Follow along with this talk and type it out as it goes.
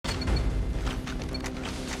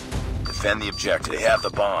Defend the objective. They have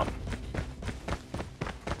the bomb.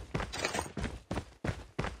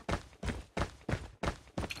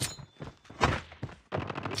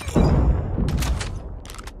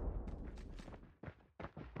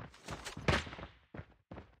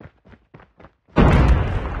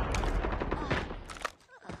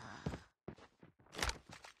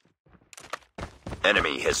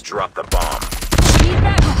 Enemy has dropped the bomb.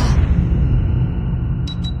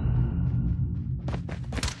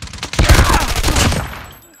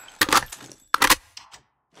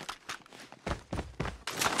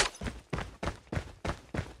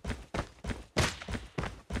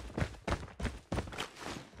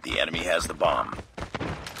 The enemy has the bomb.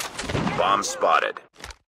 Bomb spotted.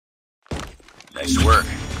 Nice work.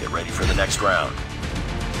 Get ready for the next round.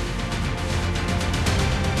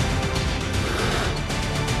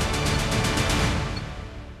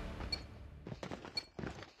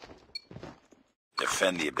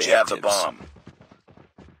 Defend the objectives. They have the bomb.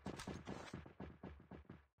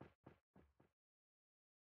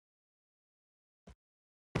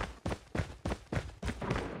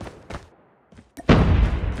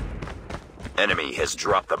 Enemy has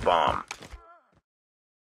dropped the bomb.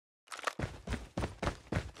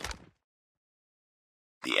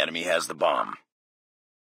 The enemy has the bomb.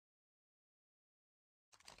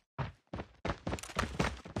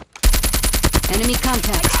 Enemy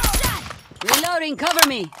contact. Reloading, cover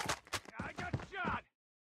me. I got shot.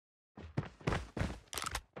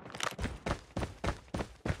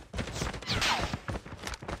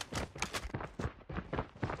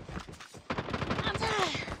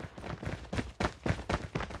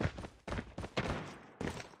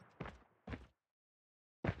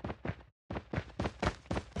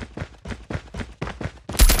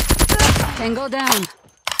 Tango down.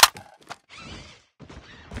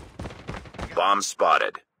 Bomb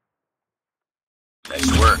spotted.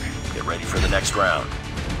 Nice work. Get ready for the next round.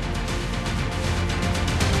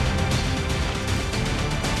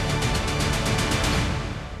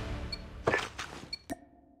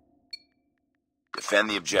 Defend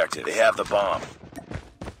the objective. They have the bomb.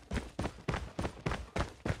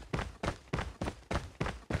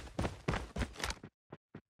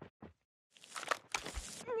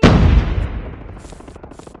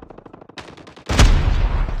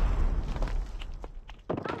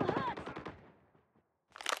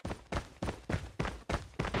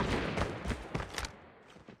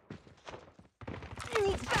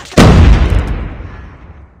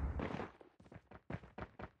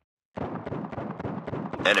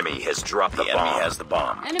 Enemy has dropped the bomb. Enemy has the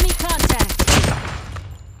bomb. Enemy contact.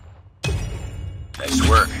 Nice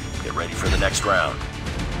work. Get ready for the next round.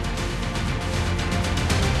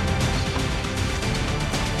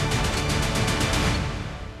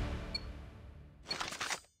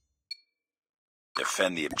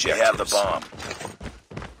 Defend the objectives. They have the bomb.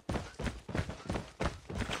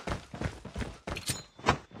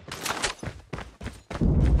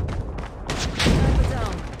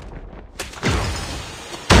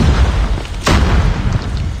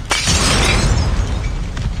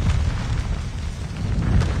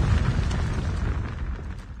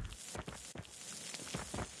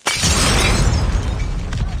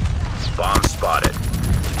 Bomb spotted.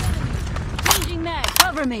 Changing mag,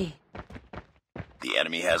 cover me. The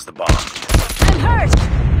enemy has the bomb. I'm hurt.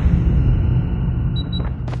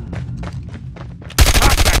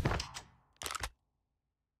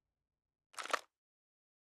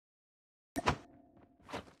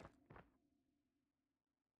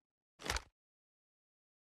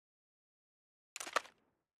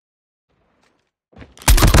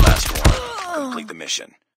 Last one. Complete the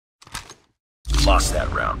mission. Lost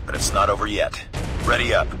that round, but it's not over yet.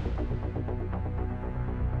 Ready up.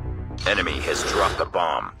 Enemy has dropped the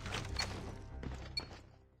bomb.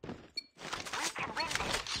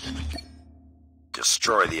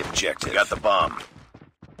 Destroy the objective. Got the bomb.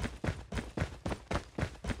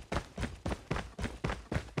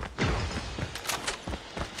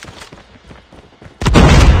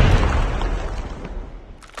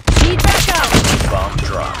 Need backup. Bomb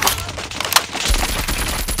dropped.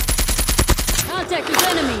 Contact with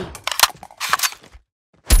enemy.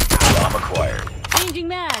 Bomb acquired. Changing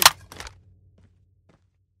mag.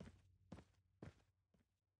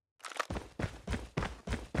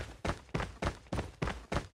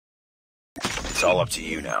 It's all up to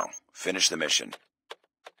you now. Finish the mission.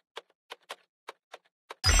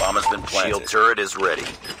 The bomb has been planted. Shield turret is ready.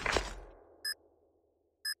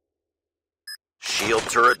 Shield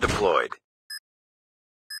turret deployed.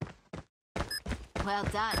 Well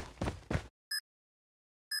done.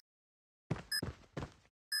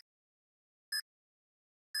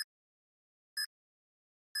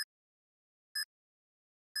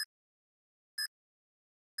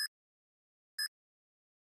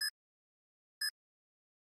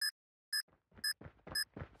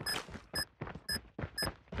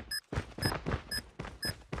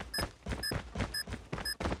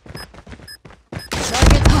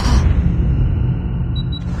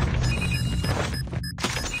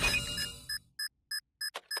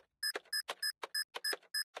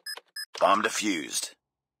 defused.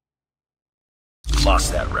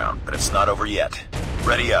 Lost that round, but it's not over yet.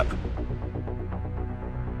 Ready up.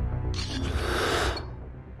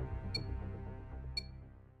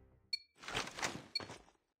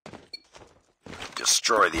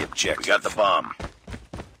 Destroy the objective. We got the bomb.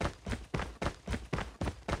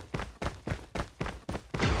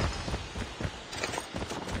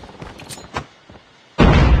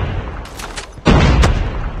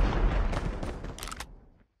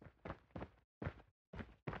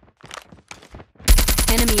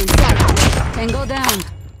 Enemy in sight. Tango down.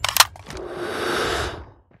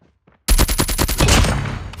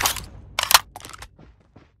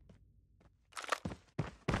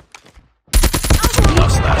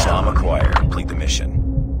 Lost last bomb acquired. Complete the mission.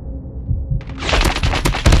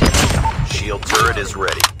 Shield turret is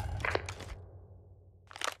ready.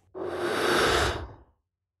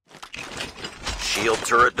 Shield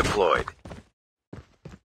turret deployed.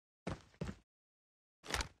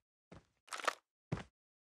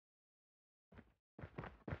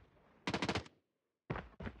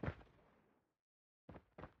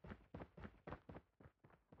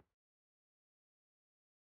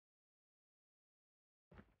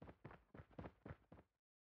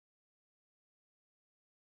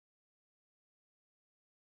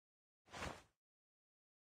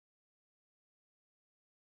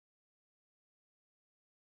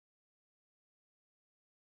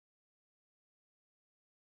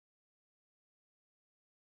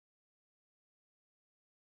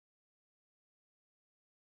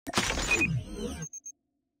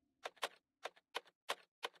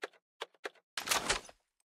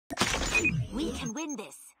 We can win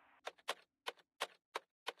this.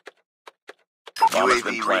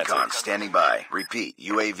 UAV recon standing by. Repeat,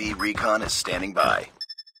 UAV recon is standing by.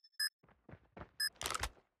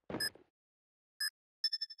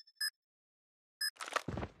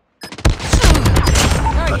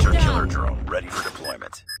 Hunter killer drone ready for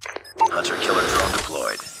deployment. Hunter killer drone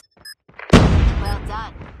deployed. Well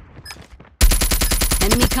done.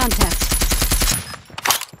 Enemy contact.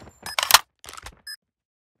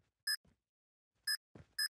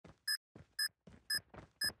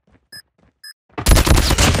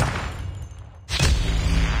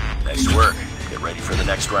 Nice work. Get ready for the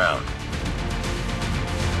next round.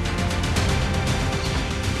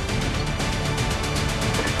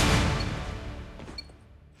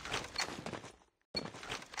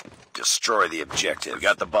 Destroy the objective. We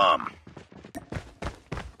got the bomb.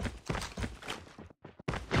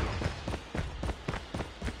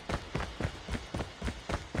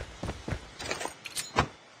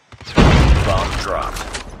 Bomb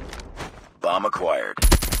dropped. Bomb acquired.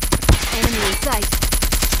 Enemy in sight.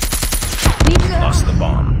 Lost the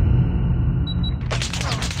bomb.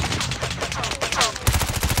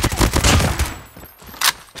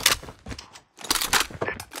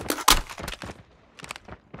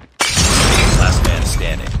 Last man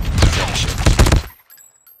standing. Finish it.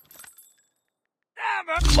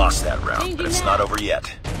 Lost that round, but it's not over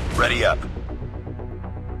yet. Ready up.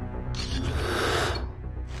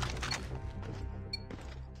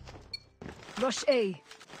 Rush A.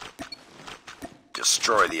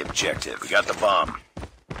 Destroy the objective. We got the bomb.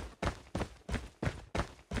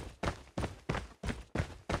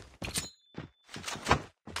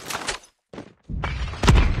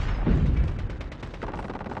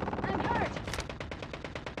 I'm hurt.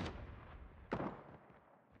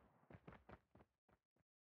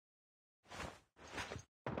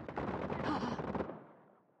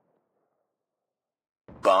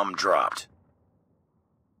 Bomb dropped.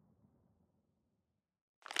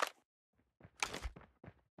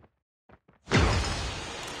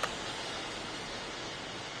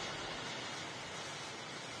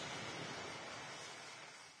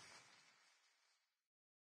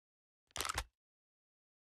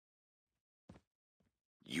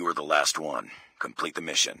 You are the last one. Complete the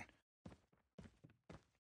mission.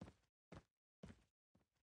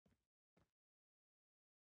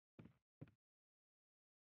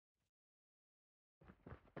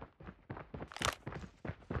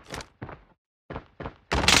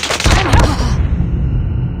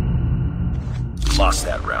 Lost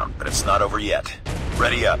that round, but it's not over yet.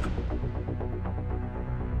 Ready up.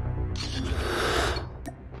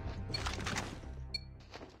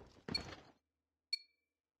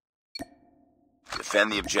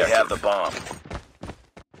 Defend the objective. They have the bomb.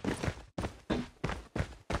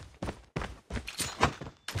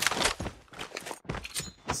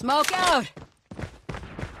 Smoke out.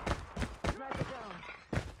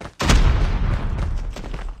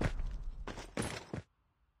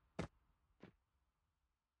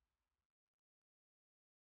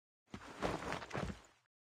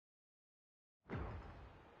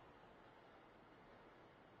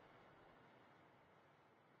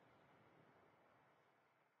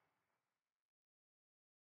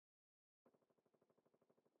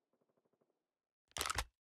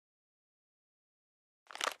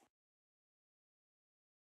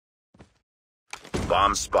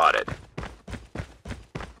 Bomb spotted.